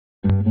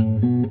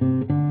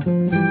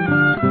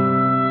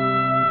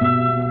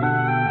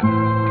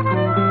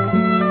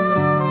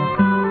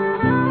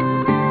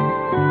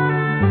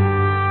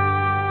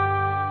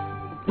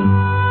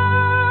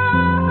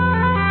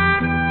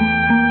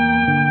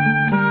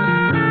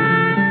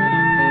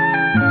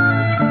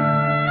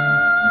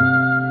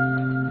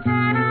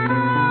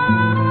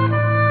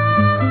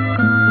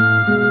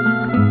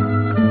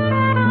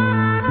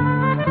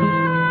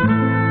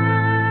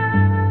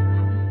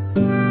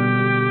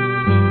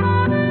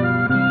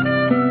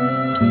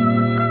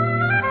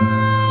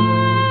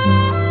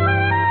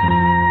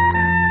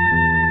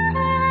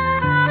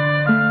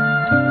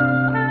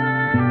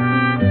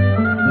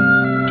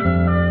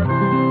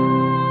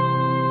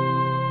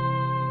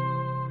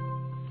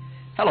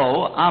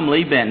Hello, I'm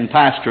Lee Benton,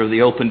 pastor of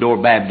the Open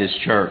Door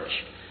Baptist Church.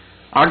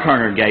 Our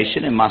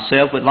congregation and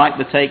myself would like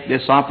to take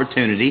this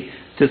opportunity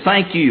to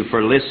thank you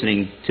for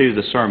listening to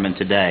the sermon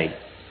today.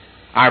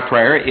 Our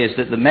prayer is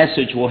that the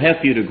message will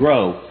help you to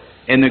grow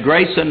in the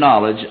grace and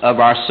knowledge of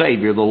our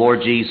Savior, the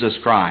Lord Jesus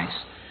Christ.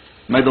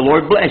 May the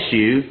Lord bless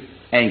you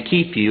and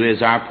keep you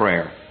is our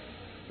prayer.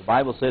 The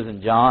Bible says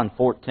in John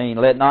 14,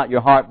 "Let not your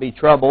heart be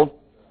troubled.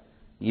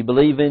 You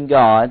believe in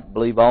God,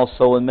 believe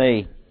also in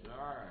me.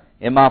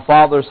 In my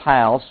Father's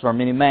house are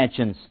many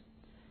mansions.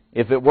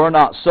 If it were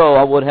not so,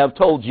 I would have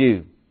told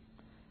you.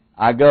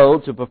 I go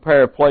to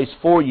prepare a place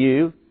for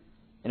you,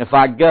 and if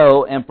I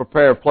go and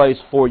prepare a place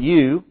for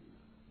you,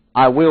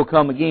 I will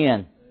come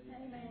again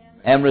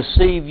and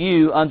receive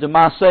you unto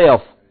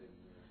myself,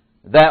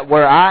 that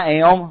where I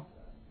am,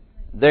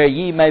 there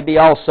ye may be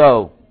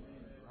also.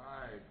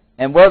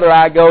 And whither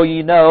I go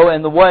ye know,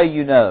 and the way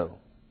you know."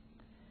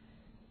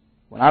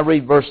 When I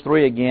read verse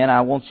 3 again,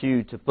 I want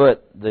you to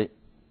put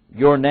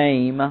your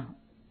name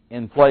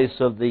in place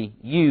of the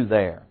you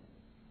there.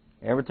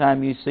 Every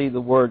time you see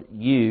the word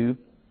you,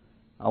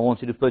 I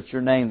want you to put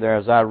your name there.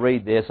 As I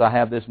read this, I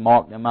have this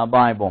marked in my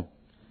Bible.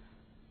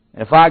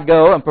 If I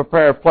go and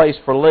prepare a place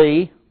for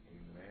Lee,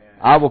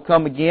 I will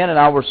come again and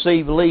I will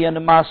receive Lee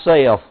unto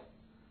myself,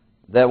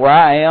 that where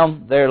I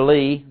am, there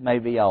Lee may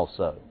be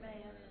also.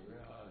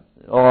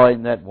 Oh,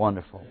 isn't that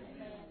wonderful?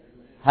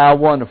 How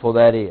wonderful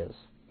that is.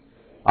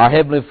 Our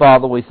Heavenly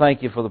Father, we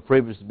thank you for the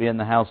privilege to be in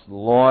the house of the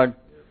Lord.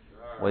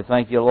 We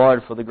thank you,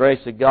 Lord, for the grace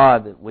of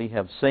God that we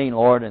have seen,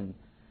 Lord, in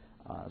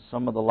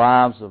some of the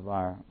lives of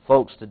our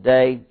folks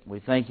today. We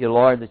thank you,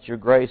 Lord, that your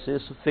grace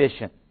is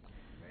sufficient.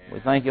 Amen. We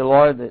thank you,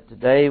 Lord, that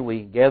today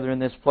we gather in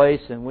this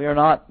place and we are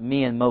not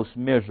men most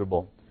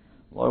miserable.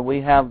 Lord, we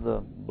have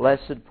the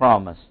blessed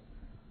promise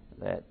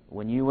that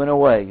when you went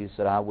away, you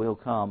said, "I will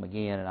come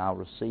again and I'll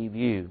receive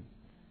you,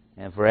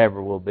 and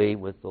forever will be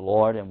with the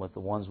Lord and with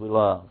the ones we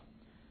love."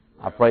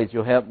 I pray that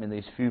you'll help me in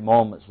these few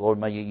moments. Lord,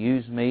 may you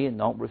use me and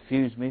don't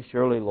refuse me.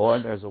 Surely,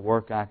 Lord, there's a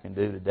work I can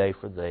do today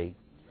for Thee. Amen.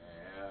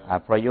 I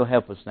pray you'll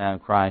help us now in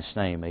Christ's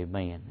name.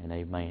 Amen and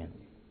amen.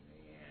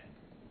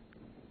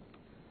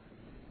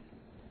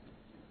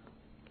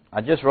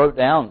 I just wrote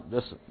down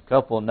just a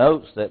couple of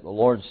notes that the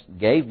Lord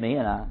gave me,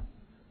 and I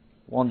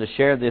wanted to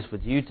share this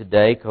with you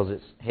today because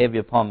it's heavy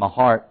upon my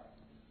heart.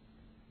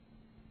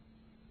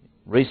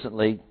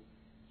 Recently,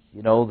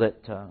 you know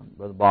that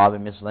Brother Bob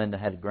and Miss Linda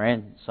had a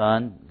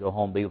grandson go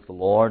home and be with the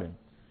Lord,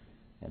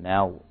 and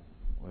now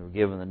we were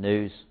given the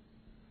news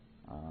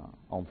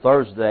on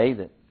Thursday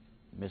that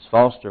Miss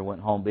Foster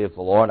went home to be with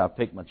the Lord. I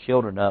picked my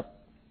children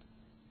up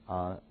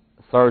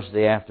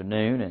Thursday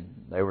afternoon, and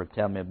they were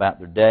telling me about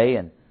their day,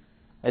 and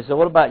they said,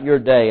 "What about your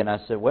day?" And I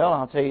said, "Well,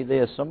 I'll tell you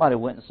this, somebody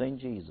went and seen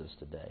Jesus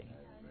today."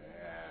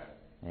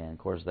 And of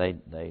course they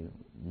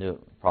knew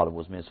it probably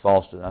was Miss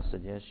Foster, and I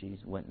said, "Yes, she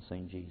went and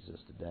seen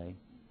Jesus today."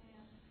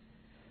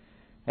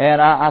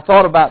 And I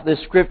thought about this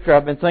scripture.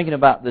 I've been thinking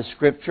about this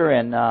scripture,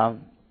 and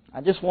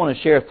I just want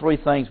to share three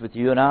things with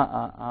you, and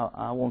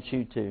I want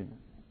you to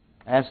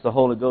ask the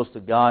Holy Ghost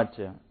of God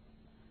to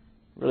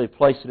really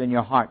place it in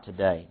your heart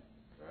today.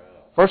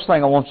 First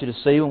thing I want you to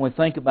see when we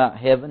think about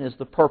heaven is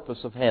the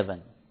purpose of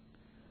heaven.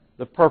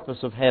 The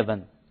purpose of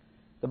heaven.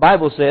 The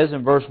Bible says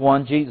in verse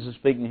 1, Jesus is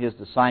speaking to His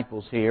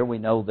disciples here. We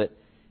know that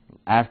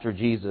after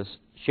Jesus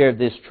shared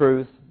this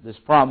truth, this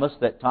promise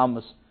that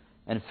Thomas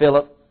and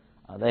Philip,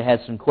 they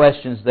had some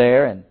questions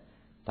there, and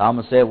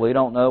Thomas said, "We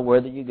don't know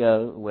whither you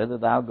go, whither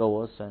thou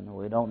goest, and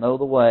we don't know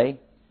the way."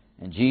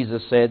 And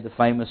Jesus said the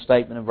famous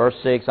statement in verse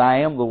 6, "I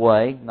am the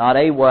way," not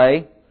a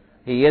way.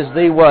 He is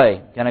the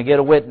way. Can I get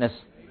a witness?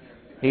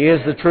 He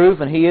is the truth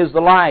and He is the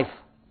life.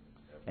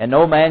 And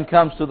no man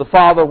comes to the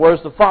Father.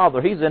 Where's the Father?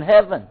 He's in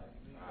heaven.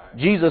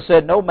 Jesus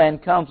said, "No man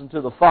comes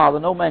unto the Father,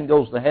 no man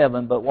goes to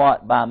heaven, but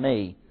what? By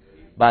me,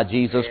 by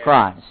Jesus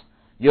Christ."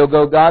 You'll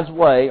go God's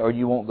way or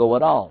you won't go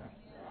at all.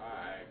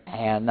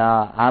 And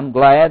I'm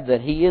glad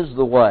that He is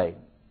the way.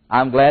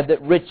 I'm glad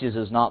that riches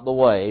is not the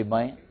way.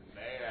 Amen.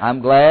 I'm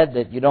glad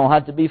that you don't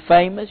have to be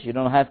famous. You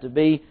don't have to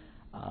be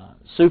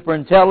super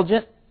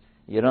intelligent.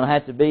 You don't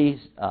have to be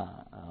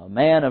a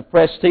man of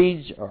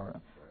prestige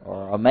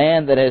or a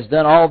man that has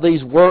done all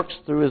these works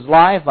through his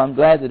life. I'm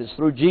glad that it's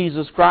through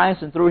Jesus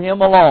Christ and through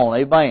Him alone.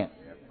 Amen.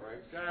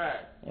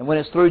 And when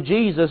it's through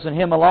Jesus and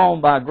Him alone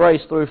by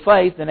grace through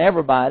faith, then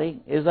everybody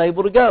is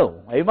able to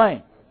go.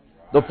 Amen.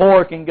 The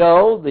poor can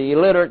go, the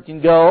illiterate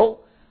can go,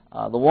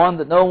 the one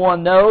that no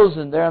one knows,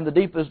 and they're in the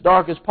deepest,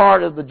 darkest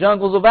part of the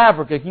jungles of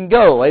Africa can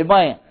go.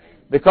 Amen.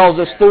 Because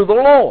it's through the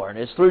Lord.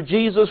 It's through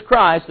Jesus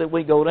Christ that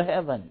we go to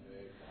heaven.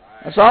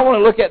 And so I want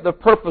to look at the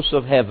purpose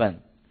of heaven.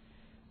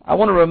 I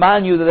want to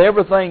remind you that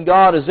everything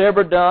God has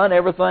ever done,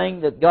 everything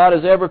that God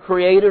has ever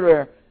created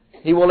or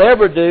He will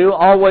ever do,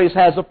 always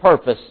has a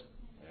purpose.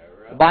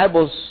 The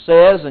Bible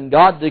says, and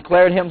God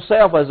declared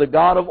Himself as a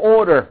God of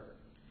order.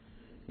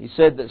 He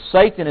said that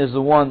Satan is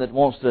the one that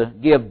wants to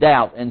give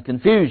doubt and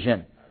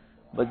confusion.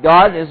 But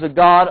God is a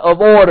God of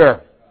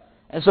order.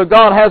 And so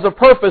God has a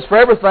purpose for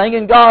everything,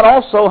 and God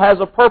also has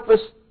a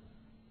purpose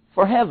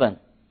for heaven.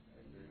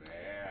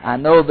 I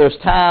know there's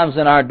times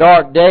in our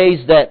dark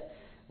days that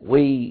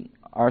we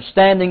are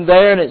standing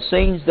there and it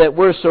seems that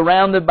we're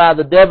surrounded by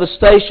the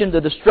devastation,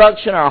 the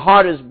destruction, our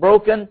heart is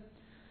broken,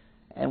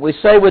 and we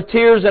say with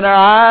tears in our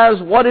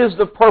eyes, what is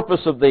the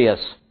purpose of this?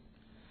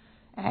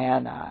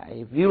 And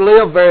if you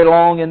live very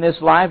long in this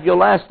life,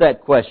 you'll ask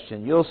that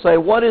question. You'll say,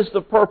 what is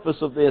the purpose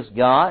of this,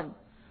 God?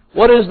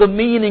 What is the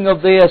meaning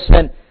of this?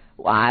 And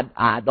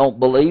I don't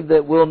believe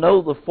that we'll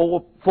know the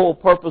full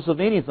purpose of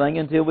anything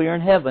until we are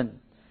in heaven.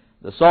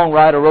 The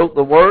songwriter wrote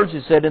the words.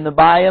 He said, in the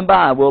by and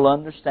by we'll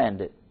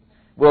understand it.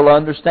 We'll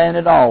understand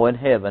it all in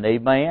heaven.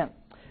 Amen.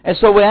 And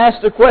so we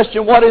ask the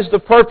question, what is the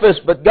purpose?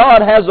 But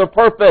God has a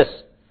purpose.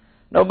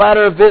 No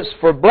matter if it's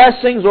for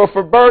blessings or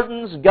for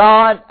burdens,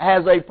 God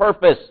has a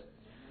purpose.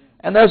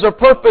 And there's a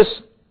purpose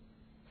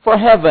for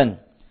heaven.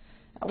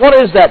 What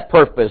is that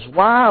purpose?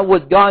 Why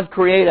would God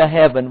create a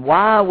heaven?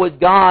 Why would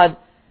God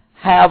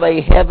have a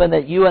heaven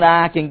that you and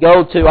I can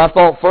go to? I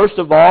thought, first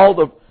of all,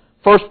 the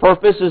first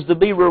purpose is to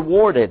be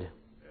rewarded.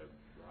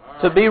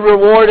 To be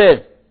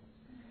rewarded.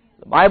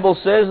 The Bible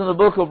says in the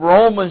book of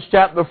Romans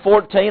chapter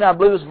 14, I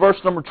believe it's verse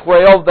number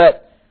 12,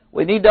 that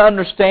we need to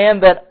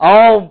understand that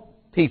all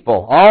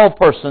people, all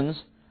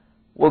persons,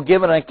 will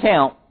give an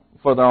account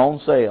for their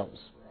own selves.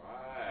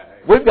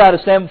 We've got to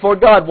stand before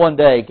God one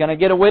day. Can I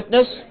get a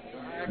witness?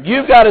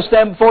 You've got to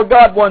stand before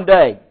God one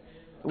day.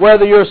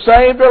 Whether you're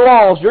saved or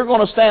lost, you're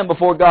going to stand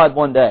before God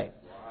one day.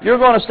 You're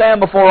going to stand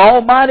before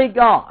Almighty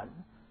God,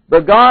 the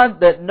God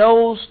that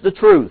knows the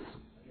truth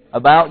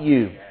about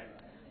you,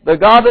 the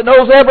God that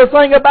knows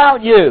everything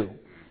about you.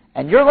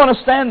 And you're going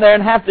to stand there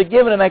and have to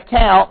give an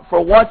account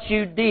for what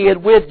you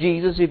did with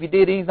Jesus, if you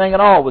did anything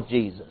at all with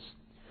Jesus.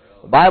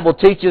 The Bible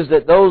teaches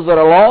that those that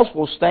are lost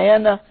will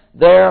stand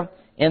there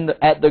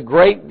at the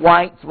great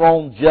white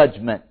throne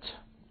judgment.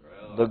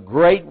 The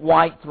great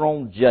white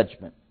throne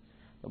judgment.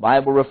 The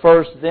Bible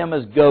refers to them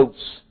as goats,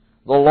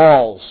 the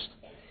lost.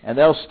 And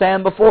they'll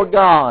stand before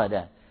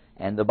God.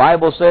 And the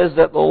Bible says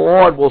that the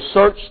Lord will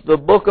search the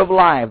book of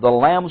life, the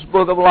Lamb's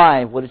book of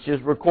life, which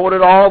has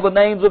recorded all the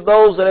names of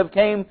those that have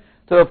came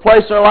to a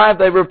place in their life,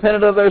 they've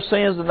repented of their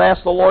sins and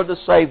asked the Lord to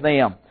save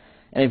them.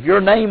 And if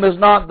your name is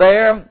not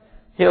there,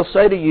 He'll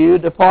say to you,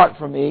 depart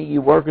from me,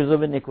 you workers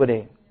of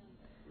iniquity.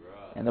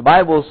 And the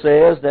Bible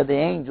says that the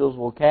angels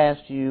will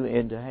cast you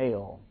into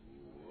hell.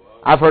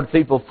 I've heard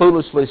people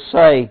foolishly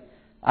say,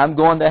 I'm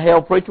going to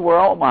hell, preacher, where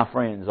all my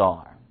friends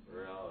are.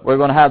 We're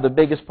going to have the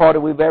biggest party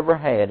we've ever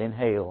had in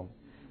hell.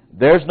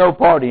 There's no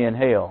party in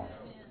hell.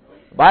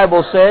 The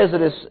Bible says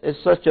that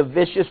it's such a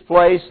vicious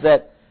place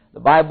that the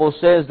Bible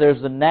says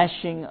there's the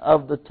gnashing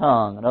of the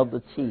tongue and of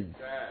the teeth.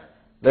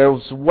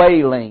 There's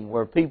wailing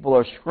where people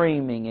are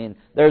screaming, and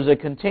there's a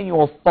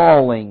continual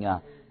falling,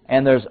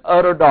 and there's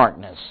utter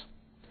darkness.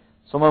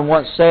 Someone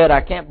once said,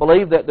 I can't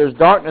believe that there's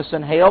darkness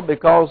in hell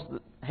because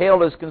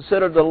hell is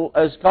considered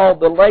is called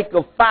the lake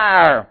of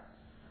fire.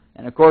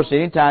 And of course,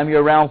 anytime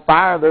you're around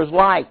fire, there's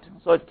light.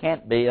 So it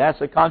can't be. That's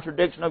a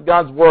contradiction of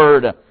God's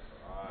Word.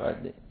 But,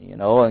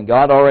 and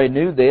God already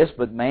knew this,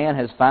 but man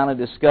has finally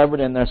discovered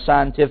in their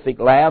scientific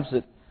labs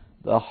that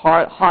the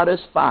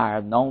hottest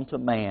fire known to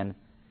man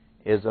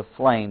is a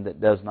flame that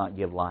does not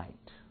give light.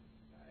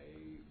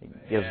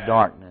 It gives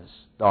darkness.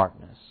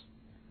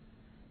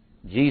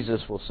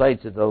 Jesus will say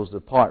to those,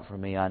 depart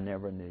from me, I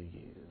never knew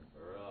you.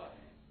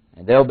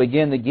 And they'll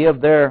begin to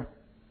give their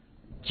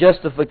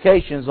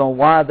justifications on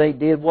why they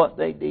did what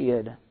they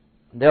did.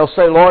 They'll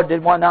say, Lord,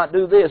 did we not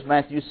do this?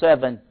 Matthew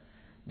 7.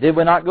 Did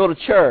we not go to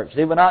church?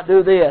 Did we not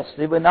do this?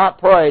 Did we not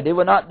pray? Did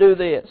we not do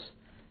this?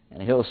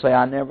 And He'll say,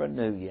 I never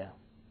knew you.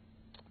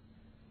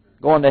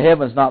 Going to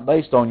heaven is not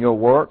based on your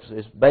works.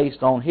 It's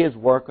based on His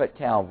work at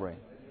Calvary.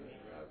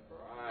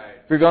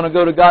 If you're going to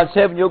go to God's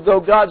heaven, you'll go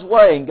God's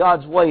way. And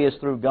God's way is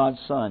through God's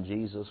Son,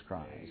 Jesus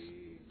Christ.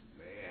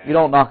 You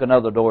don't knock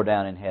another door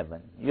down in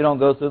heaven. You don't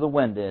go through the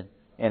window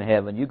in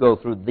heaven. You go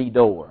through the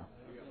door.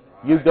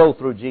 You go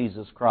through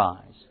Jesus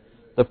Christ.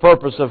 The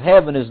purpose of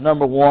heaven is,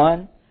 number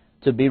one,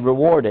 to be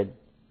rewarded.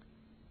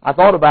 I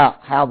thought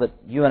about how that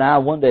you and I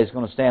one day is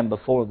going to stand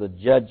before the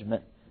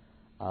judgment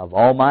of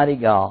Almighty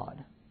God.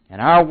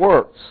 And our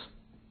works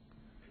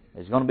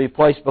is going to be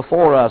placed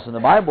before us. And the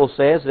Bible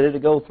says that it'll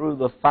go through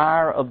the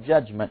fire of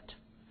judgment.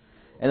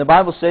 And the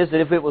Bible says that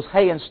if it was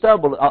hay and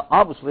stubble,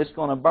 obviously it's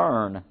going to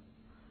burn.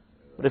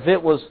 But if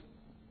it was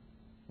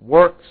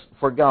works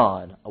for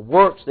God,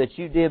 works that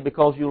you did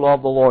because you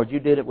love the Lord, you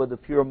did it with a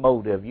pure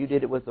motive, you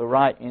did it with the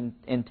right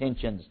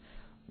intentions,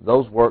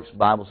 those works, the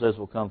Bible says,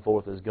 will come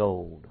forth as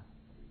gold.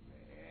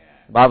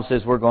 The Bible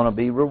says we're going to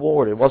be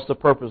rewarded. What's the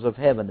purpose of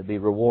heaven? To be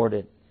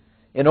rewarded.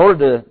 In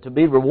order to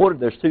be rewarded,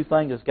 there's two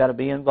things that's got to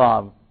be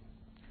involved.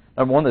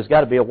 Number one, there's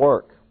got to be a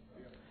work.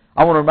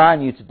 I want to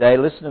remind you today,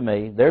 listen to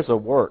me, there's a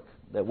work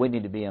that we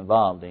need to be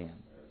involved in.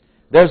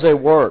 There's a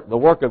work. The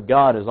work of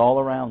God is all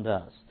around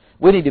us.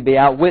 We need to be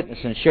out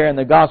witnessing, sharing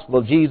the gospel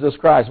of Jesus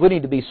Christ. We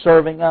need to be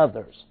serving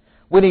others.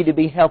 We need to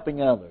be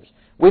helping others.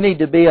 We need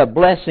to be a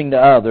blessing to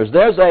others.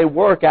 There's a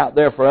work out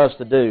there for us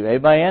to do.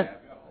 Amen?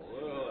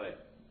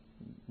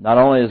 Not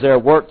only is there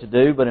work to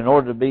do, but in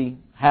order to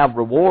have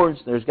rewards,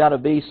 there's got to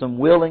be some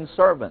willing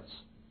servants.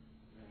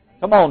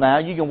 Come on now,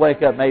 you can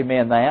wake up and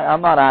amen that.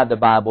 I'm not out of the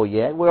Bible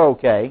yet. We're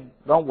okay.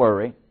 Don't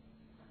worry.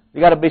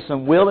 You got to be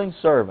some willing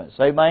servants.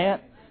 Amen?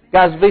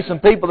 Guys, be some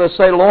people that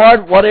say,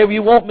 Lord, whatever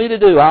you want me to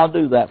do, I'll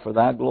do that for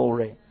thy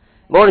glory.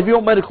 Lord, if you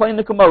want me to clean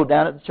the commode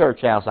down at the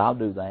church house, I'll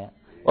do that.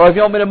 Or if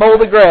you want me to mow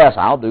the grass,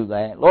 I'll do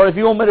that. Lord, if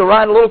you want me to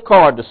write a little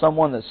card to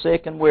someone that's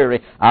sick and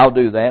weary, I'll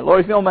do that. Lord,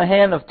 if you want me to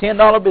hand a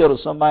 $10 bill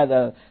to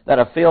somebody that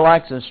I feel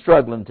like is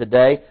struggling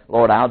today,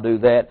 Lord, I'll do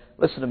that.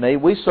 Listen to me.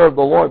 We serve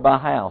the Lord by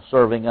how?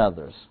 Serving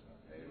others.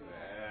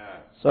 Amen.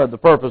 So the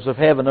purpose of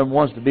heaven, number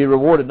one, is to be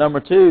rewarded. Number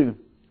two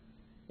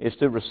is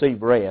to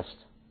receive rest.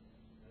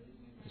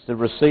 It's to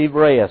receive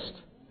rest.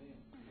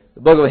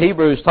 The book of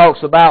Hebrews talks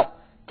about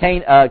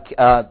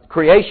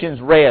creation's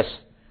rest.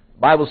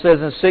 The Bible says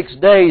in 6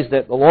 days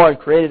that the Lord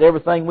created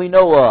everything we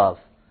know of.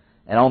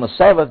 And on the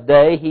seventh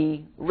day,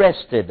 He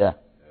rested.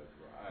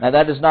 Now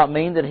that does not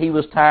mean that He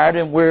was tired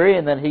and weary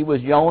and that He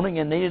was yawning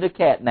and needed a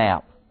cat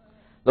nap.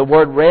 The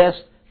word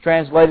rest,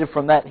 translated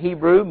from that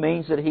Hebrew,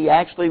 means that He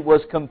actually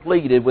was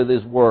completed with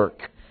His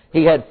work.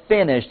 He had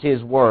finished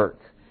His work.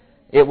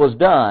 It was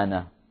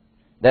done.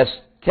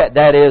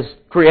 That is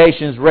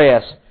creation's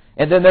rest.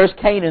 And then there's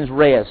Canaan's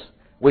rest.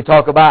 We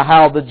talk about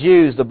how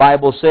the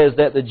Bible says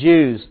that the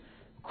Jews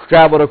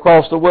traveled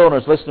across the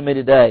wilderness. Listen to me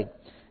today.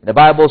 The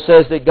Bible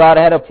says that God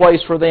had a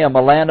place for them,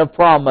 a land of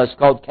promise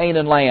called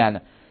Canaan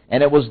land.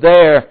 And it was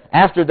there,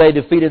 after they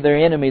defeated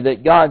their enemy,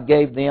 that God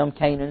gave them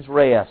Canaan's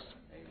rest.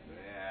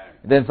 Amen.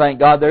 Then thank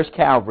God there's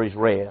Calvary's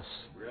rest.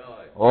 Really?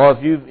 Or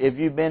if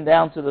you've been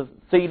down to the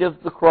feet of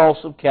the cross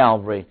of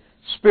Calvary,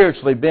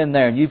 spiritually been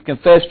there, and you've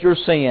confessed your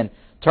sin,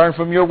 turned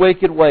from your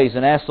wicked ways,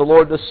 and asked the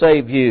Lord to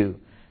save you,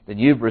 then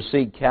you've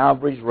received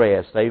Calvary's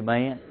rest.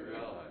 Amen?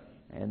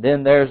 And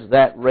then there's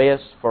that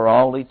rest for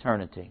all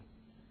eternity.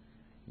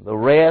 The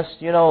rest,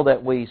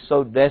 that we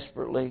so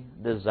desperately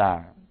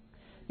desire.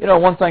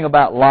 One thing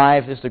about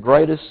life is the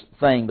greatest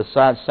thing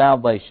besides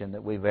salvation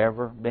that we've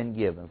ever been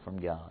given from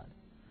God.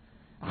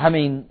 I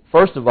mean,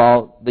 first of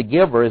all, the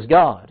giver is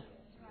God.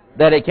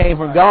 That it came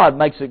from God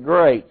makes it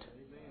great.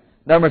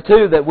 Number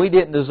two, that we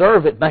didn't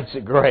deserve it makes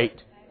it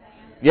great.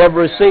 You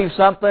ever receive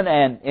something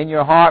and in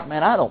your heart,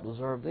 man, I don't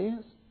deserve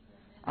this.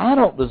 I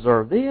don't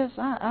deserve this.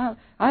 I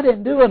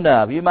didn't do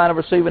enough. You might have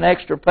received an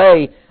extra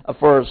pay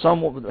for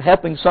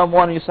helping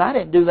someone, and you say, I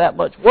didn't do that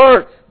much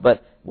work.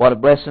 But what a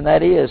blessing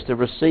that is to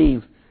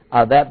receive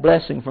that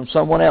blessing from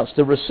someone else,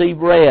 to receive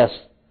rest.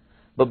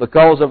 But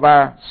because of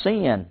our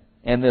sin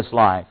in this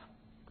life,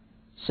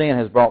 sin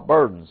has brought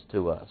burdens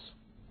to us.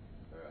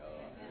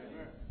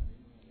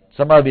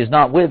 Some of you is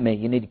not with me.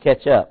 You need to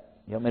catch up.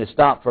 You want me to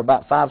stop for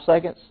about 5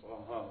 seconds?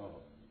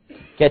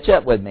 Catch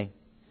up with me.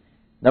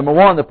 Number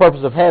one, the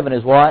purpose of heaven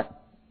is what?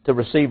 To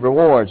receive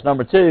rewards.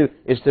 Number two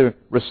is to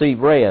receive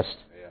rest.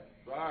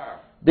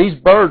 These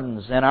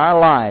burdens in our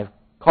life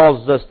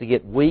causes us to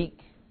get weak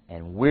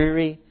and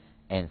weary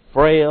and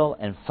frail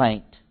and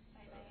faint.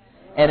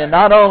 And it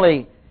not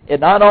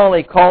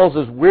only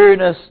causes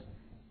weariness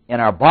in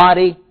our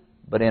body,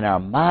 but in our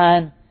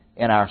mind,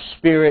 in our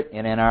spirit,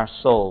 and in our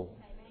soul.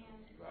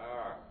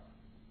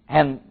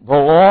 And the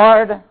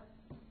Lord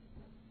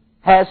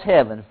has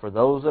heaven for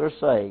those that are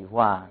saved.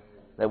 Why?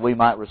 That we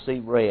might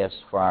receive rest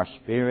for our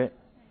spirit,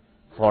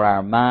 for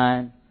our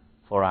mind,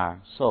 for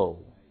our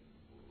soul.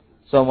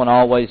 Someone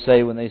always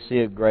say when they see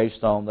a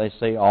gravestone, they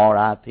say,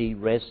 R.I.P.,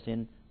 rest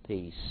in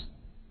peace.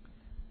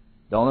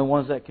 The only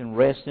ones that can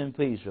rest in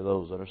peace are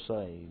those that are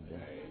saved.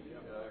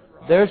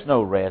 There's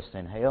no rest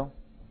in hell.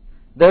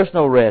 There's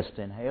no rest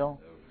in hell.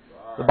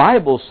 The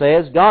Bible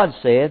says, God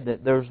said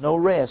that there's no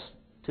rest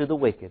to the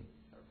wicked.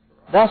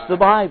 That's the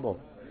Bible.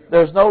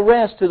 There's no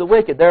rest to the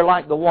wicked. They're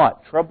like the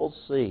what? Troubled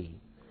sea.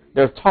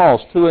 They're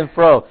tossed to and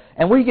fro.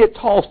 And we get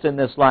tossed in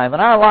this life,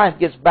 and our life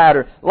gets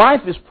battered.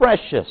 Life is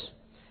precious.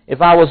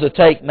 If I was to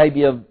take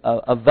maybe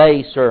a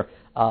vase or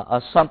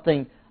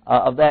something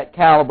of that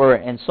caliber,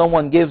 and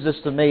someone gives this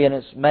to me, and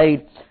it's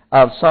made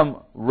of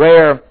some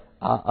rare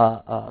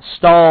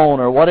stone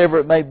or whatever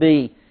it may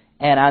be,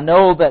 and I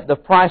know that the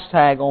price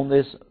tag on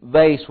this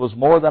vase was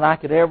more than I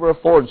could ever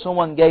afford, and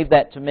someone gave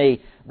that to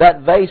me,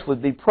 that vase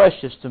would be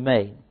precious to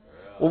me.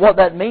 Well, what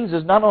that means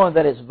is not only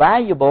that it's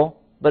valuable,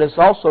 but it's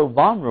also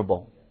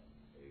vulnerable.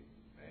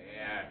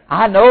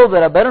 I know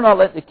that I better not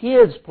let the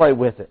kids play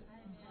with it.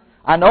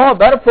 I know I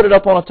better put it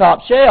up on a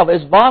top shelf.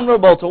 It's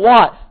vulnerable to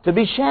what? To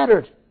be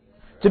shattered,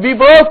 to be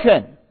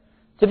broken,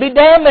 to be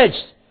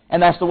damaged.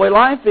 And that's the way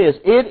life is.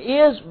 It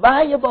is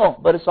valuable,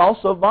 but it's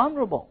also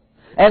vulnerable.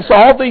 And so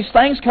all these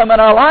things come in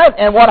our life,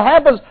 and what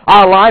happens?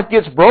 Our life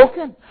gets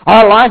broken.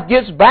 Our life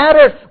gets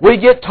battered. We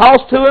get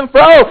tossed to and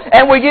fro,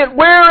 and we get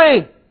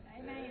weary.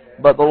 Amen.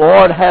 But the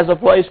Lord has a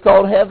place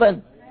called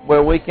heaven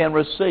where we can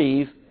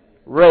receive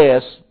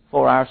rest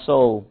for our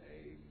soul.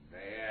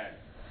 Amen.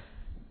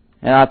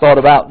 And I thought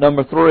about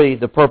number 3,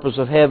 the purpose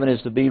of heaven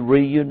is to be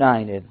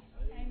reunited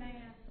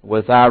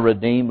with our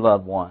redeemed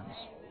loved ones.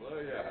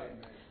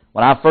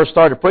 When I first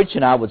started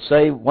preaching, I would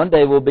say, one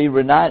day we'll be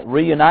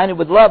reunited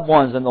with loved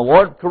ones. And the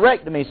Lord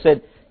corrected me. He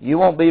said, You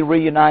won't be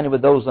reunited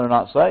with those that are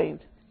not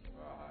saved.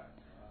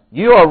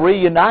 You are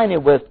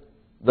reunited with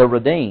the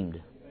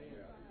redeemed.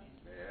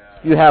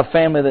 You have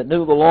family that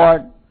knew the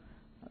Lord,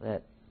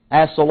 that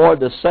asked the Lord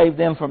to save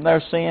them from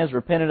their sins,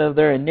 repented of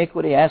their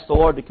iniquity, asked the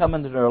Lord to come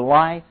into their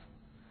life.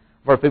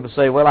 For people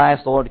say, well, I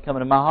asked the Lord to come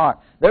into my heart.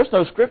 There's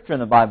no scripture in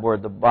the Bible where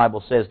the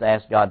Bible says to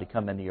ask God to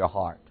come into your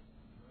heart.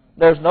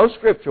 There's no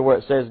scripture where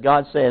it says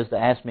God says to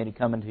ask me to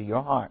come into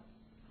your heart.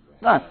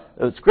 No.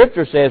 The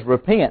scripture says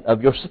repent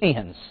of your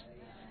sins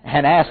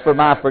and ask for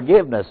my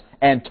forgiveness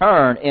and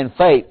turn in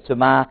faith to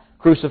my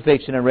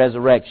crucifixion and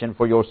resurrection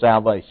for your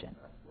salvation.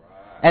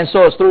 And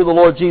so it's through the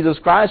Lord Jesus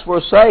Christ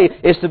we're saved,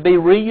 is to be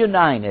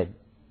reunited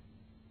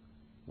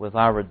with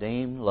our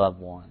redeemed loved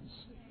ones.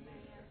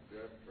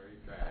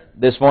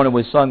 This morning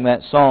we sung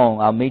that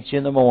song, I'll Meet You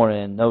in the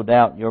Morning, and no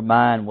doubt your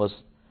mind was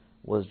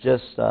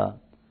just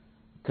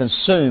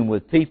consumed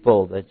with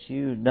people that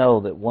you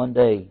know that one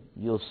day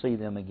you'll see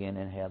them again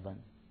in heaven.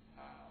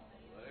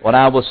 When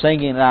I was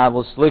singing, I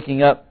was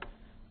looking up,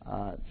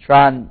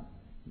 trying,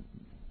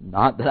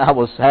 not that I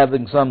was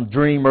having some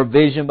dream or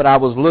vision, but I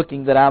was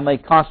looking that I may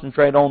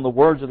concentrate on the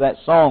words of that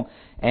song.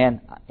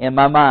 And in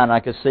my mind, I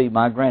could see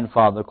my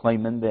grandfather,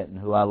 Cleveland Benton,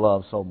 who I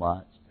love so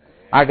much.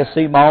 I could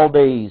see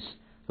Maldives,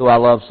 who I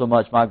love so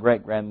much, my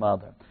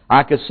great-grandmother.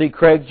 I could see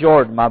Craig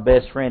Jordan, my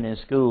best friend in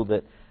school,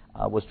 that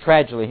was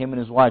tragically, him and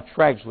his wife,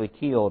 tragically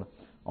killed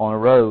on a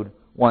road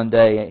one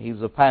day. He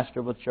was a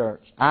pastor of a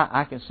church.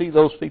 I can see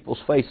those people's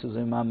faces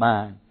in my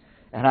mind.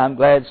 And I'm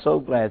glad, so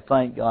glad,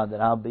 thank God, that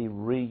I'll be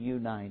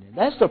reunited.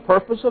 That's the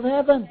purpose of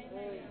heaven.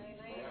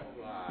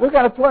 We've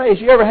got a place.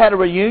 You ever had a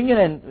reunion?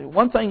 And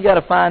one thing you got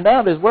to find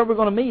out is where we're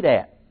going to meet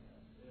at.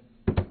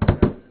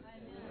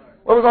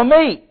 Where we're going to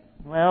meet?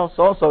 Well,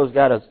 so-and-so's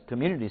got a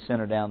community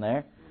center down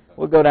there.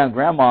 We'll go down to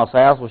Grandma's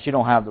house. Well, she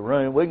don't have the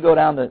room. We can go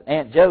down to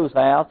Aunt Joe's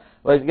house.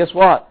 Well, guess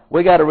what?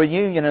 We got a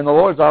reunion, and the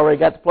Lord's already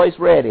got the place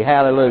ready.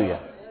 Hallelujah.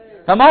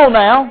 Come on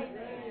now.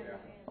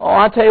 Oh,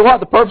 I tell you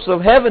what, the purpose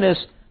of heaven is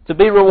to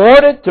be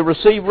rewarded, to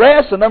receive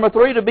rest, and number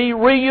 3, to be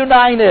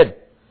reunited.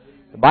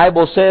 The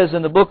Bible says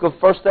in the book of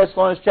 1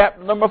 Thessalonians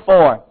chapter number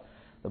 4,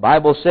 the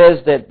Bible says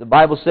that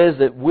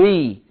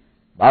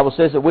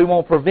we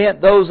won't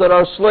prevent those that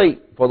are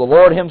asleep. For the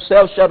Lord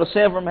Himself shall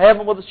descend from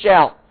heaven with a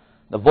shout,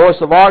 the voice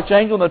of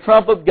archangel and the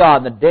trump of God,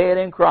 and the dead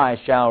in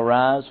Christ shall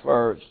rise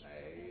first.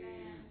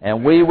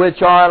 And we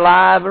which are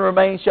alive and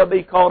remain shall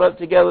be caught up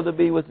together to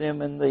be with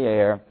them in the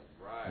air.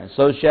 And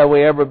so shall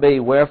we ever be.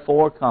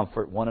 Wherefore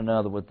comfort one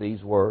another with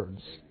these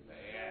words.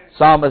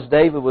 Psalmist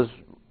David was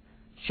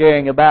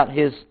sharing about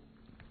his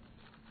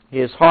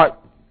heart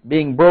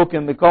being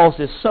broken because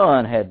his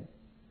son had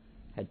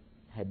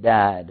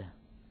died.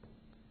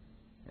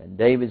 And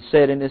David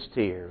said in his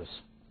tears,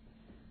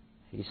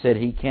 he said,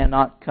 He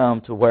cannot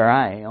come to where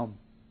I am,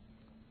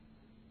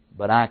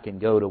 but I can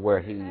go to where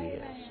He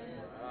is.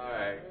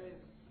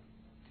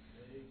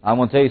 I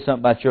want to tell you something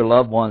about your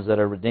loved ones that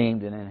are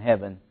redeemed and in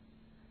heaven.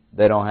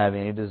 They don't have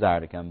any desire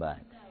to come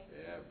back.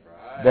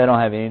 They don't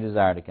have any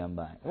desire to come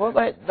back. Well,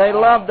 they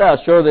loved us.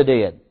 Sure they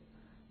did.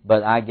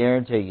 But I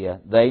guarantee you,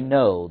 they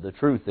know the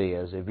truth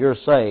is, if you're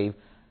saved,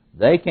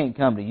 they can't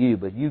come to you,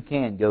 but you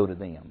can go to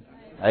them.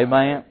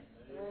 Amen?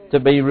 To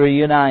be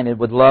reunited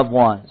with loved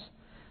ones.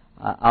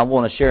 I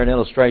want to share an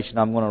illustration.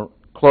 I'm going to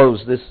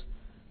close this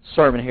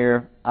sermon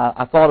here.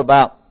 I thought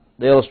about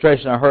the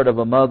illustration I heard of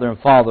a mother and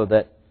father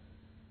that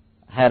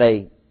had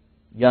a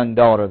young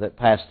daughter that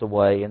passed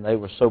away, and they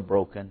were so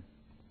broken.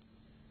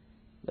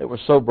 They were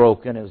so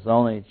broken. It was the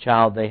only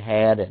child they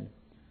had, and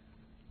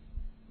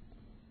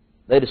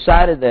they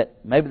decided that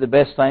maybe the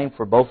best thing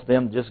for both of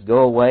them to just go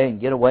away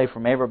and get away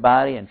from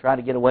everybody and try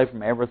to get away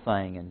from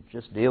everything and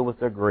just deal with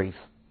their grief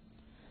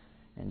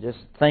and just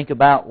think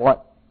about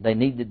what they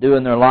need to do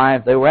in their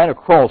life. They were at a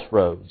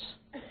crossroads.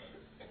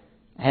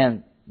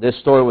 And this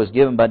story was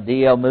given by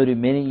D.L. Moody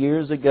many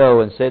years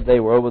ago, and said they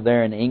were over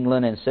there in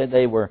England, and said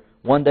they were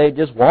one day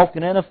just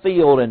walking in a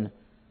field, and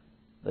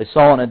they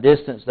saw in a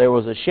distance there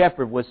was a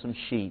shepherd with some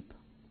sheep.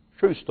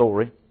 True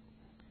story.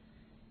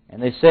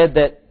 And they said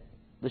that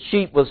the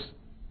sheep was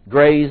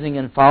grazing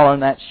and following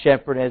that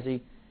shepherd as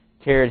he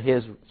carried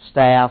his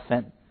staff.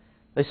 And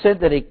they said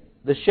that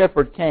the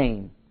shepherd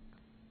came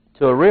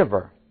to a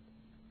river,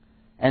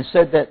 and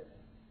said that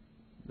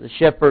the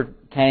shepherd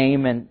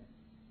came, and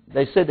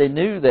they said they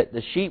knew that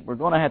the sheep were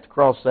going to have to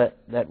cross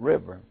that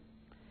river.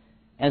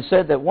 And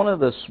said that one of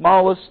the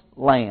smallest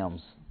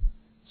lambs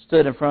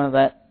stood in front of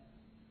that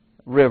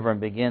river and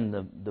began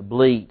to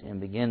bleat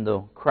and began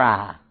to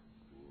cry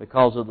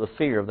because of the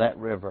fear of that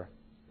river.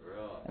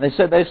 And they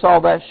said they saw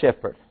that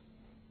shepherd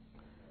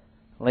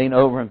lean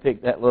over and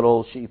pick that little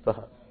old sheep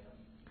up.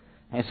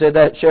 And said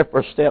that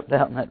shepherd stepped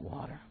out in that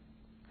water.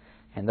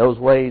 And those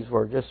waves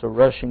were just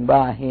rushing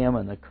by him,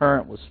 and the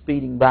current was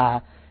speeding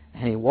by,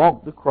 and he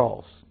walked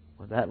across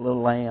with that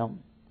little lamb.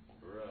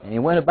 And he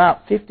went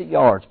about 50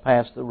 yards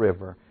past the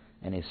river,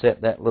 and he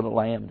set that little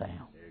lamb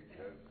down.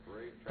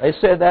 They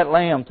said that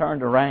lamb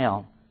turned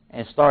around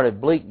and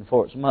started bleating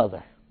for its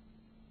mother.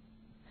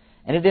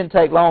 And it didn't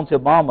take long till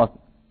Mama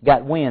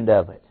got wind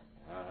of it.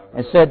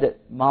 and said that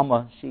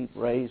Mama Sheep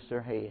raised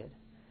her head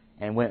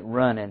and went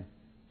running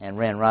and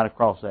ran right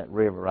across that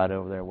river right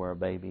over there where a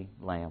baby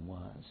lamb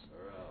was.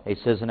 He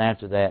says, and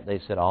after that, they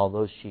said all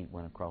those sheep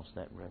went across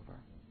that river.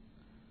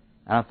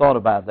 And I thought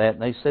about that,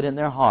 and they said in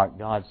their heart,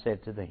 God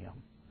said to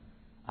them,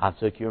 I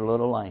took your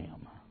little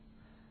lamb,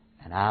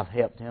 and I've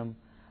helped him.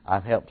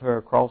 I've helped her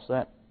across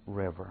that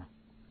river.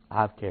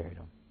 I've carried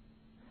him.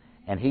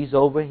 And he's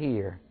over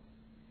here,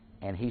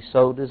 and he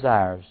so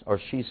desires, or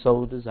she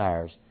so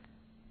desires,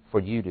 for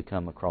you to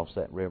come across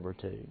that river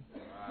too.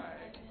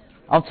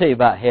 I'll tell you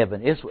about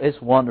heaven.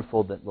 It's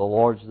wonderful that the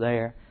Lord's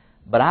there,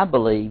 but I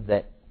believe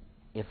that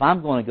if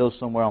I'm going to go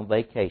somewhere on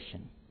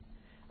vacation,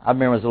 I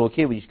remember as a little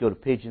kid we used to go to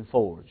Pigeon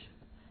Forge.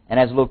 And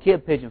as a little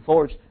kid, Pigeon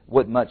Forge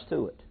wasn't much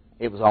to it.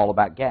 It was all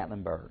about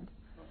Gatlinburg.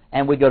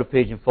 And we go to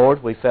Pigeon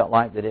Forge. We felt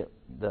like that it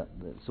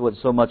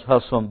wasn't so much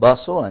hustle and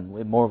bustle, and we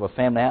had more of a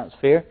family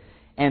atmosphere.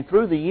 And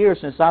through the years,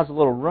 since I was a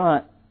little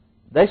runt,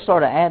 they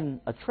started adding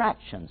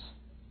attractions.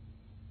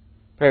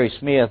 Perry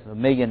Smith, a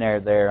millionaire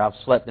there, I've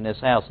slept in his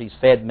house. He's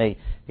fed me.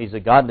 He's a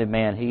godly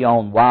man. He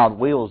owned Wild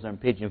Wheels there in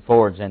Pigeon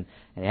Forge, and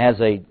he has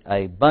a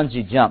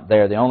bungee jump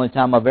there. The only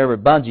time I've ever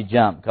bungee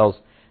jumped, because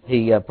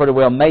he pretty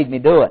well made me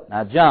do it.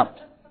 I jumped.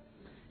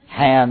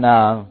 And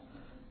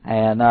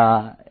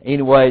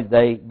anyway,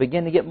 they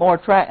began to get more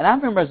attractive. And I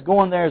remember us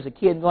going there as a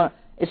kid and going,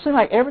 it seemed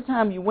like every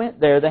time you went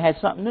there, they had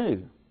something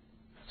new.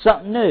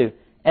 Something new.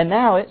 And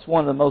now it's one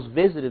of the most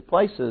visited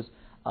places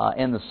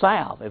in the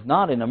South, if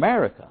not in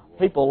America.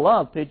 People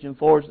love Pigeon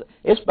Forge.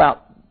 It's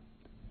about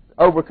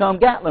overcome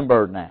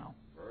Gatlinburg now.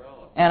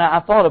 And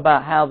I thought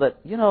about how that,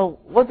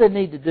 what they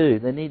need to do.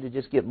 They need to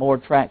just get more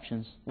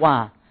attractions.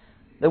 Why?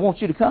 They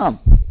want you to come.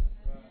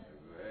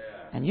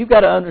 And you've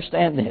got to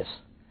understand this.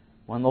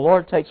 When the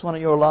Lord takes one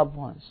of your loved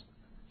ones,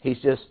 He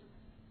just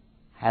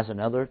has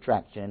another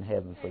attraction in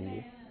heaven for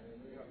you.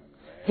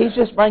 He's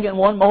just bringing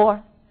one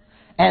more.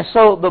 And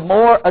so the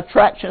more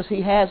attractions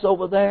He has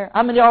over there,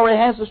 He already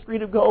has the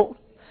street of gold.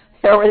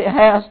 He already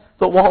has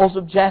the walls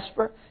of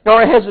jasper. He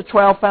already has the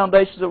 12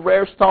 foundations of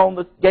rare stone,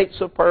 the gates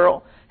of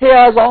pearl. He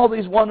has all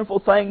these wonderful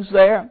things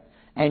there.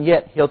 And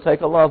yet He'll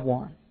take a loved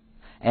one,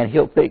 and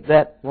He'll pick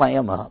that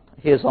lamb up,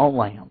 His own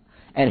lamb,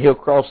 and He'll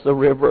cross the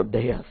river of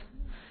death.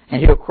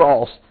 And He'll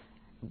cross,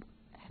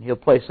 and He'll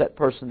place that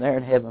person there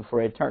in heaven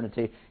for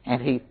eternity.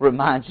 And He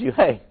reminds you,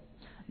 hey,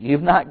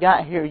 you've not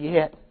got here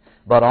yet,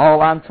 but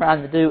all I'm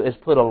trying to do is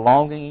put a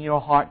longing in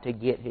your heart to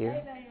get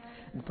here.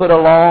 Put a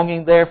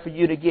longing there for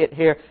you to get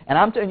here. And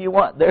I'm telling you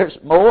what, there's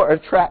more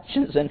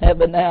attractions in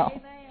heaven now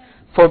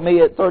for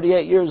me at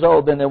 38 years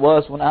old than there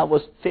was when I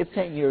was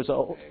 15 years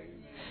old.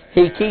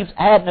 He keeps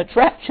adding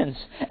attractions.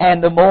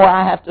 And the more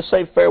I have to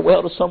say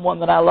farewell to someone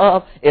that I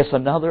love, it's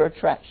another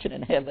attraction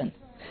in heaven.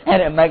 And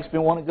it makes me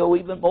want to go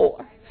even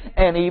more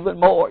and even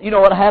more. You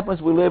know what happens?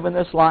 We live in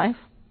this life,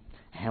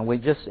 and we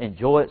just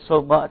enjoy it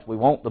so much. We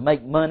want to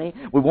make money.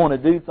 We want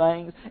to do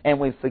things, and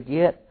we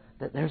forget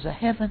that there's a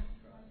heaven.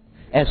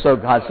 And so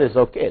God says,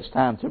 okay, it's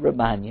time to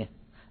remind you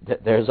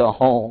that there's a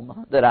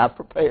home that I've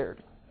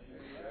prepared.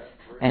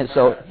 And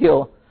so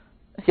He'll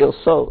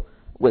so,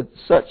 with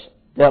such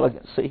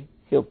delicacy,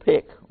 He'll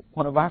pick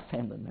one of our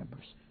family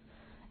members,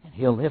 and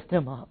He'll lift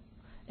them up,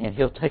 and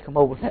He'll take them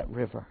over that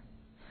river.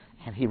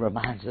 And He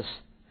reminds us,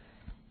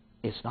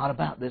 it's not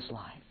about this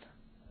life.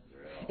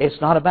 It's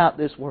not about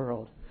this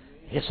world.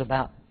 It's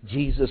about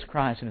Jesus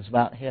Christ, and it's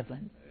about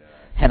heaven.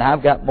 And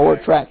I've got more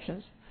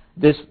attractions.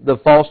 The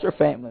Foster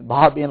family,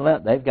 Bobby and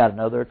Lent, they've got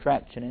another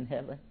attraction in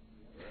heaven,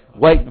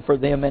 waiting for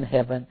them in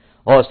heaven,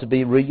 or us to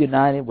be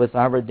reunited with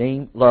our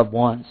redeemed loved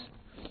ones.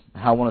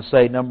 I want to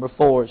say number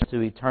 4 is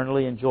to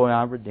eternally enjoy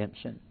our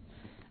redemption.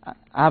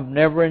 I've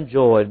never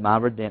enjoyed my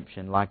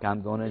redemption like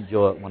I'm going to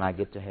enjoy it when I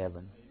get to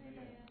heaven.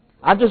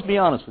 I'll just be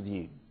honest with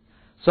you.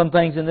 Some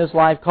things in this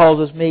life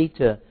causes me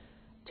to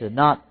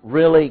not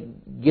really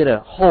get a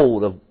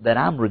hold of that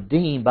I'm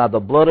redeemed by the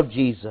blood of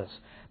Jesus,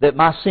 that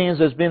my sins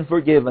has been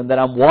forgiven, that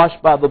I'm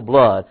washed by the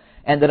blood,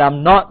 and that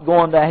I'm not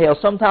going to hell.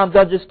 Sometimes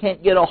I just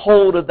can't get a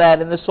hold of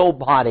that in this old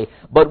body.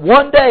 But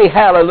one day,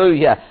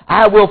 hallelujah,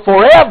 I will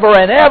forever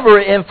and ever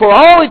and for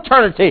all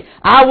eternity,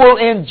 I will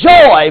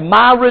enjoy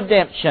my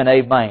redemption.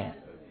 Amen.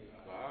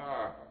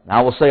 And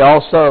I will say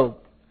also,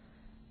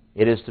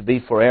 it is to be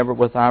forever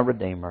with our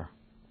Redeemer.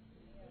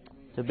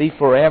 To be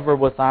forever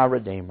with our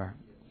Redeemer.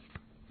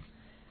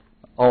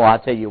 Oh, I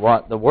tell you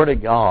what, the Word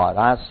of God,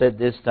 I said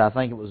this to, I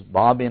think it was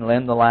Bobby and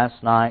Linda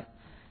last night.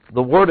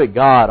 The Word of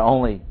God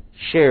only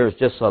shares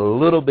just a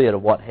little bit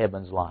of what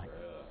heaven's like.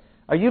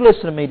 Are you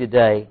listening to me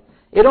today?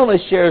 It only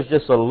shares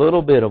just a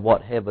little bit of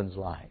what heaven's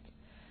like.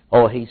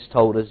 Oh, He's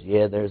told us,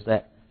 yeah, there's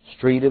that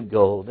street of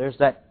gold. There's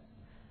that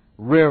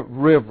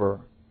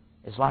river.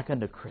 It's like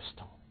unto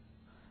crystal.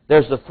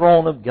 There's the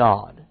throne of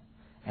God.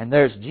 And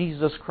there's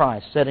Jesus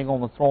Christ sitting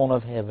on the throne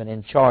of heaven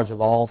in charge of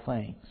all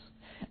things.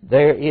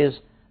 There is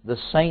the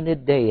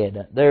sainted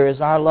dead. There is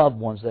our loved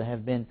ones that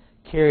have been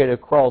carried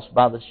across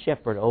by the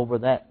shepherd over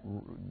that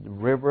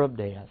river of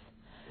death.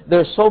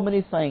 There's so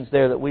many things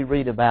there that we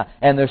read about,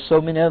 and there's so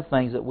many other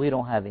things that we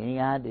don't have any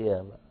idea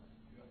of.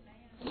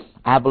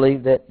 I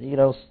believe that,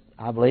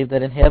 I believe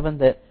that in heaven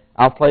that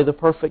I'll play the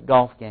perfect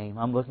golf game.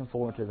 I'm looking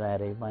forward to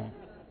that, amen.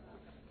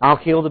 I'll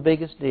kill the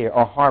biggest deer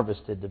or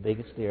harvested the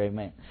biggest deer,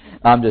 amen.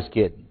 I'm just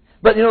kidding.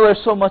 But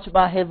there's so much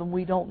about heaven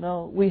we don't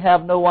know. We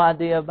have no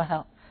idea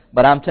about.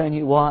 But I'm telling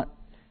you what,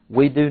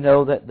 we do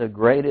know that the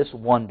greatest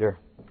wonder,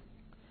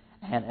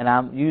 and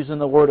I'm using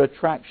the word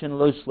attraction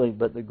loosely,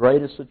 but the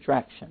greatest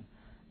attraction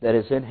that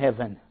is in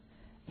heaven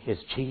is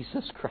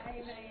Jesus Christ.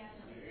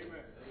 Amen.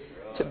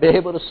 To be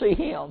able to see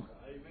Him.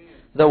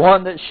 The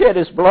one that shed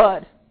His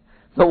blood.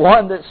 The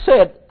one that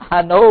said,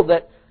 I know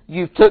that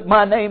you took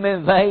my name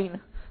in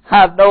vain.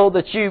 I know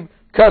that you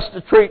cussed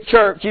the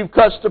church. You've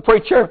cussed the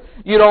preacher.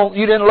 You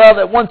didn't love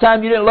it. One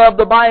time you didn't love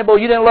the Bible.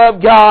 You didn't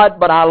love God,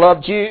 but I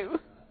loved you.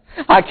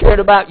 I cared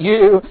about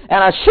you,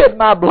 and I shed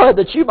my blood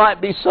that you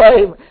might be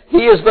saved. He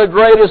is the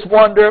greatest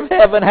wonder of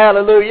heaven.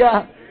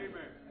 Hallelujah.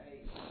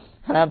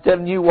 And I'm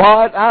telling you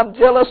what, I'm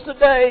jealous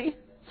today.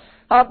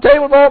 I'm telling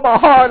you with all my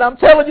heart. I'm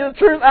telling you the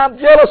truth. I'm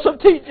jealous of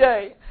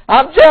TJ.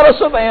 I'm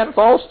jealous of Ann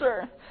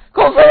Foster.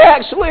 Because they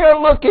actually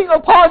are looking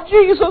upon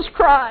Jesus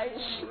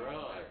Christ.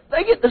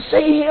 They get to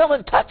see Him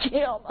and touch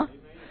Him.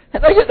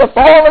 And they get to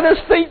fall at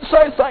His feet and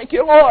say, thank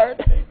you,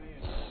 Lord.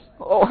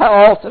 Oh, how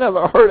often have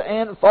I heard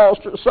Ann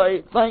Foster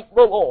say, thank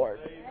the Lord.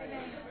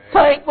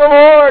 Thank the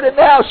Lord. And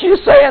now she's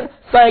saying,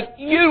 thank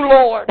you,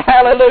 Lord.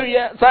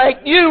 Hallelujah. Thank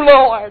you,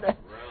 Lord.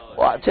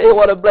 Well, I tell you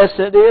what a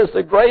blessing it is.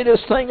 The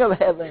greatest thing of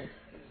heaven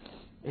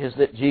is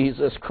that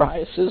Jesus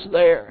Christ is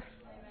there.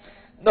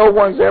 No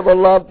one's ever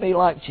loved me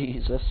like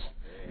Jesus.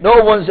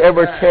 No one's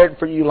ever cared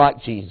for you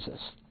like Jesus.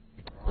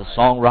 The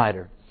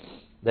songwriter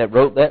that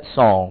wrote that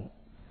song,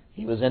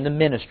 he was in the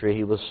ministry.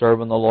 He was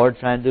serving the Lord,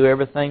 trying to do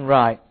everything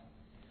right.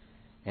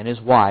 And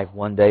his wife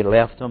one day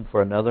left him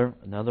for another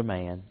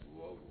man.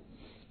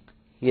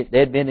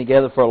 They'd been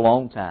together for a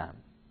long time.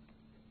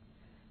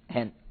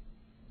 And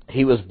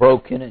he was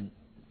broken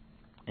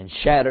and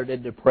shattered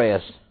and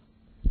depressed.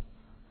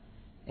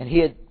 And he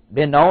had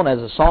been known as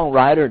a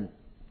songwriter.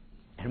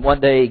 And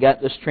one day he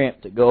got the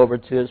strength to go over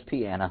to his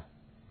piano.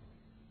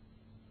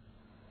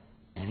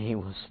 And he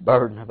was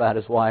burdened about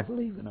his wife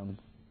leaving him.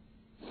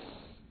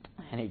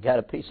 And he got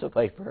a piece of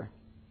paper.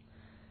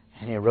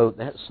 And he wrote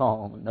that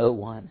song, No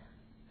One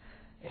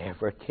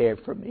Ever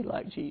Cared for Me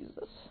Like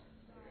Jesus.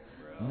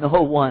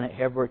 No one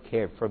ever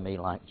cared for me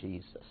like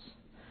Jesus.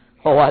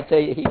 Oh, I tell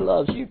you, He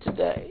loves you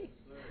today.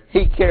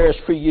 He cares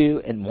for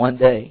you, and one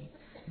day,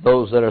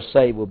 those that are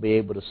saved will be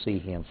able to see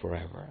Him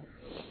forever.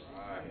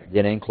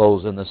 Then in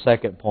closing, the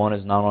second point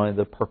is not only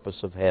the purpose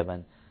of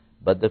heaven,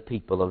 but the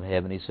people of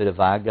heaven. He said, if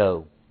I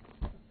go,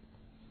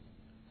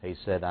 He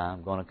said,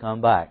 I'm going to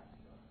come back,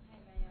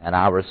 and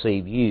I'll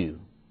receive you.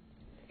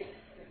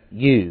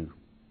 You.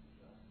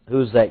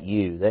 Who's that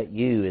you? That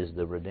you is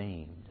the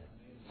redeemed.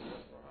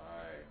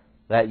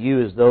 That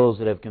you is those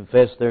that have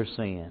confessed their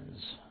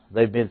sins.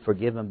 They've been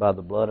forgiven by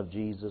the blood of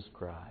Jesus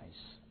Christ.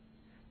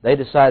 They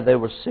decided they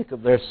were sick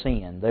of their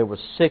sin. They were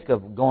sick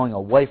of going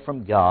away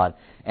from God,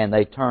 and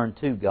they turned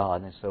to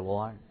God and said,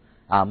 Lord,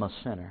 I'm a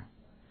sinner.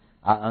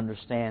 I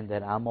understand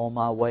that I'm on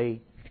my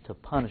way to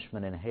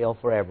punishment in hell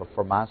forever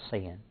for my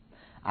sin.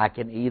 I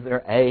can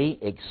either A,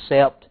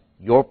 accept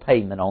your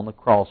payment on the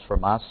cross for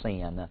my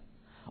sin,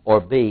 or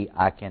B,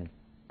 I can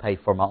pay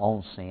for my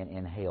own sin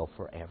in hell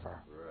forever.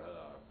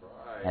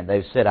 And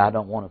they've said, I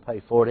don't want to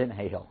pay for it in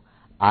hell.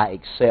 I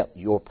accept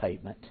your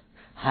payment.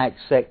 I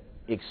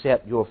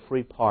accept your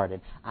free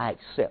pardon. I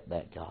accept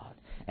that, God.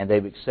 And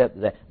they've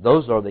accepted that.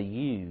 Those are the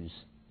yous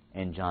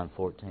in John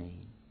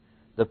 14.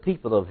 The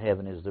people of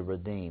heaven is the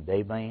redeemed.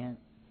 Amen?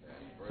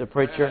 The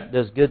preacher,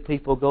 does good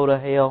people go to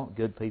hell?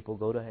 Good people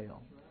go to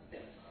hell.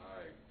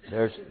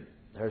 There's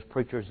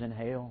preachers in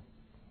hell.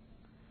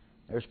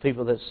 There's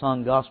people that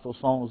sung gospel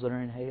songs that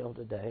are in hell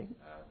today.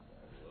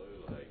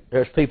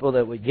 There's people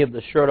that would give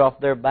the shirt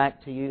off their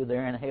back to you.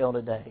 They're in hell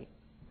today.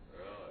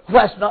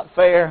 Well, that's not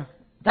fair.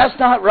 That's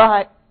not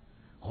right.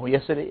 Oh,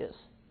 yes, it is.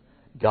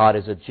 God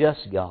is a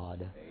just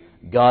God.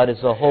 God is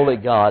a holy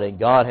God, and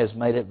God has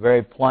made it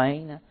very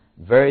plain,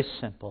 very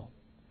simple,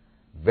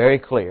 very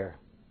clear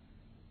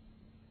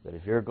that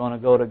if you're going to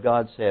go to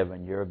God's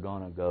heaven, you're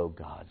going to go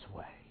God's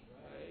way.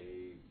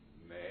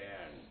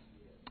 Amen.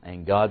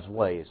 And God's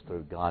way is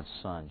through God's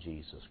Son,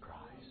 Jesus Christ.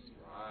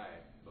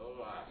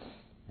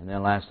 And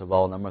then last of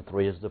all, number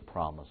 3 is the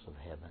promise of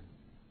heaven.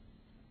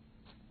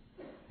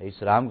 He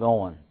said, I'm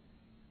going.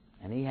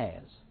 And He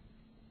has.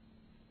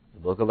 The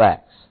book of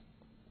Acts.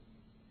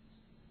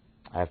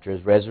 After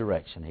His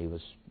resurrection, He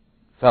was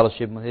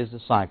fellowshipping with His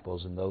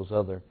disciples and those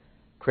other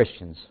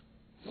Christians.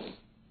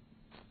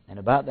 And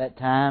about that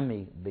time,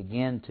 He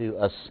began to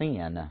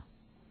ascend.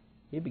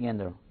 He began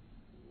to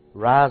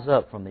rise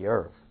up from the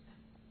earth.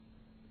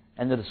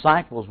 And the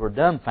disciples were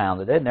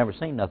dumbfounded. They'd never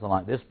seen nothing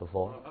like this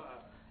before.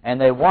 And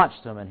they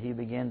watched Him, and He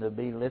began to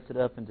be lifted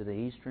up into the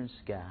eastern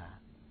sky.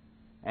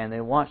 And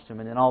they watched Him,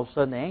 and then all of a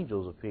sudden the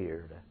angels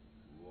appeared.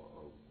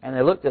 And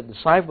they looked at the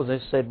disciples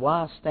and they said,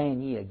 Why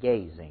stand ye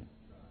a-gazing?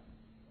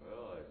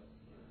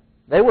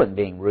 They weren't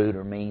being rude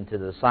or mean to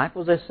the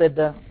disciples. They said,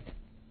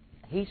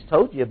 He's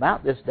told you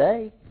about this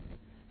day.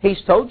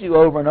 He's told you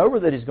over and over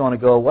that He's going to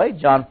go away.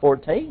 John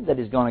 14, that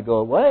He's going to go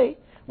away.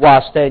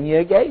 Why stand ye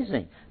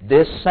a-gazing?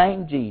 This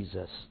same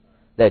Jesus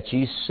that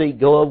you see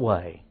go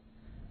away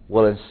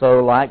will in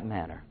so like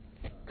manner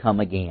come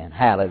again.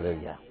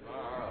 Hallelujah.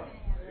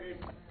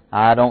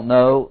 I don't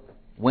know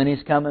when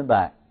He's coming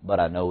back, but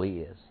I know He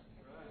is.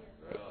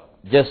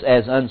 Just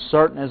as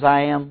uncertain as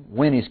I am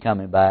when He's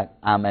coming back,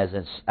 I'm as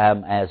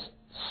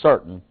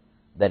certain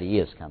that He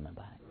is coming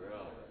back.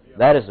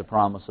 That is the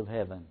promise of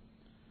heaven.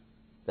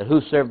 That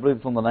whosoever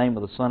believeth on the name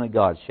of the Son of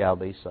God shall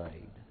be saved.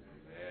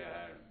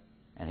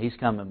 And He's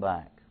coming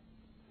back.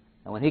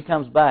 And when He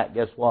comes back,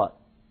 guess what?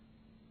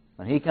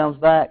 When He comes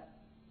back,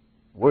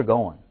 we're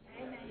going.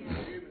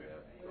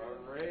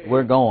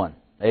 We're going.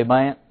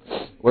 Amen?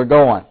 We're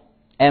going.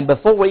 And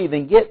before we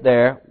even get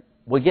there,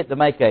 we get to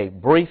make a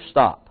brief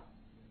stop.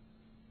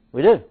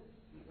 We do.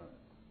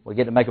 We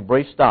get to make a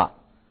brief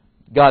stop.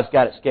 God's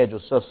got it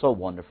scheduled so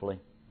wonderfully.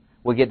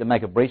 We get to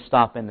make a brief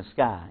stop in the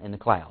sky, in the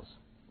clouds.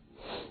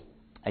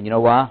 And you know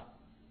why?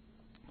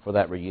 For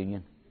that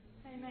reunion.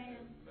 Amen.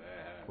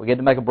 We get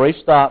to make a brief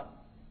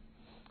stop.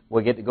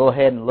 We get to go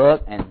ahead and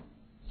look and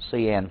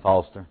see Ann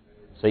Foster,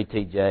 see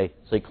TJ,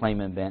 see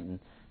Cleveland Benton,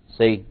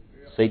 see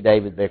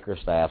David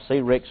Bickerstaff, see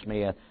Rick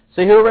Smith,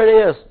 see whoever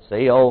it is,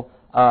 see old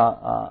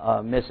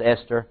Miss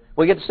Esther.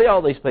 We get to see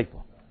all these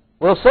people.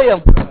 We'll see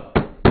them.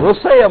 We'll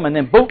see them, and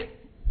then boom,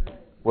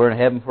 we're in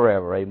heaven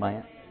forever.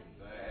 Amen.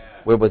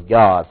 We're with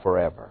God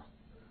forever.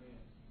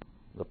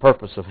 The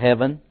purpose of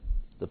heaven,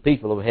 the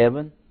people of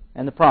heaven,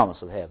 and the promise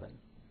of heaven.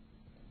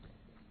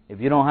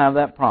 If you don't have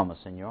that promise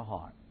in your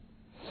heart,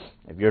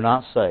 if you're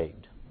not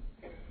saved,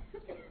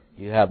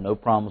 you have no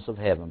promise of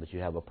heaven, but you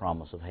have a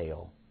promise of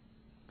hell.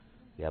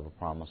 You have a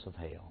promise of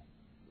hell.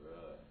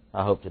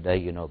 I hope today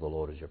you know the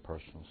Lord is your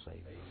personal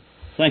Savior.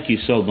 Thank you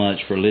so much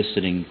for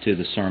listening to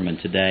the sermon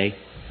today.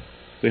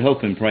 We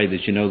hope and pray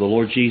that you know the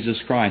Lord Jesus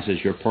Christ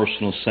as your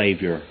personal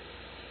Savior.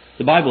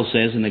 The Bible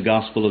says in the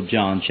Gospel of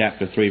John,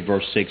 chapter 3,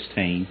 verse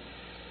 16,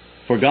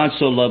 "For God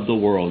so loved the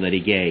world that He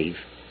gave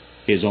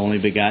His only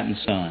begotten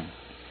Son,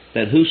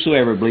 that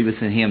whosoever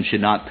believeth in Him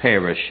should not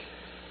perish,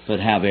 but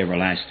have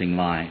everlasting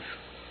life."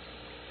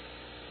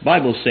 The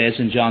Bible says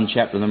in John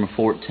chapter number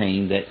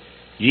 14 that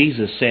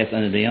Jesus saith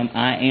unto them,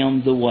 "I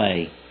am the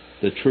way,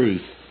 the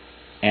truth,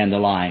 and the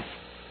life.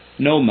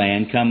 No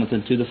man cometh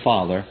unto the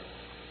Father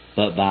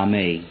but by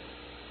me."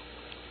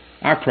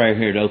 Our prayer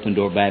here at Open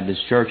Door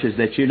Baptist Church is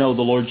that you know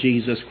the Lord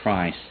Jesus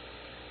Christ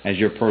as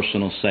your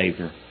personal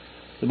Savior.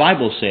 The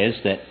Bible says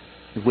that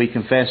if we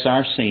confess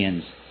our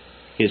sins,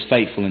 He is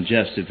faithful and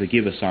just to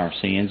forgive us our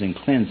sins and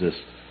cleanse us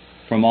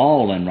from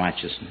all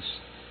unrighteousness.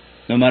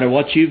 No matter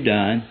what you've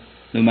done,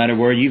 no matter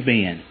where you've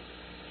been,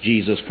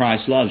 Jesus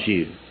Christ loves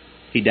you.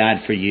 He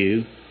died for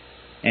you,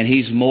 and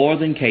He's more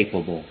than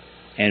capable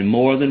and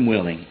more than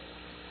willing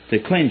to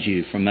cleanse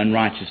you from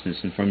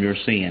unrighteousness and from your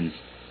sins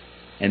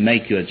and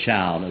make you a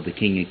child of the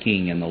King of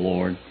Kings and the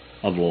Lord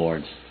of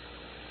Lords.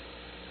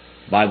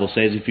 The Bible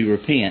says if you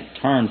repent,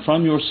 turn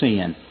from your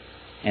sin,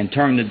 and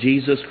turn to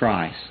Jesus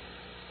Christ,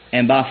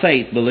 and by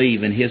faith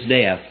believe in His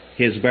death,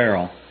 His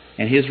burial,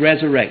 and His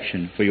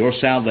resurrection for your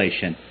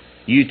salvation,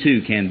 you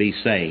too can be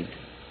saved.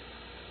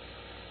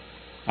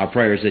 Our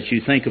prayer is that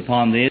you think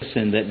upon this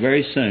and that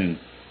very soon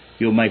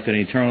you'll make an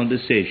eternal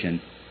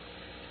decision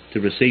to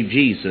receive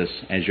Jesus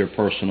as your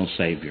personal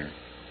Savior.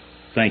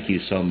 Thank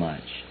you so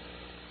much.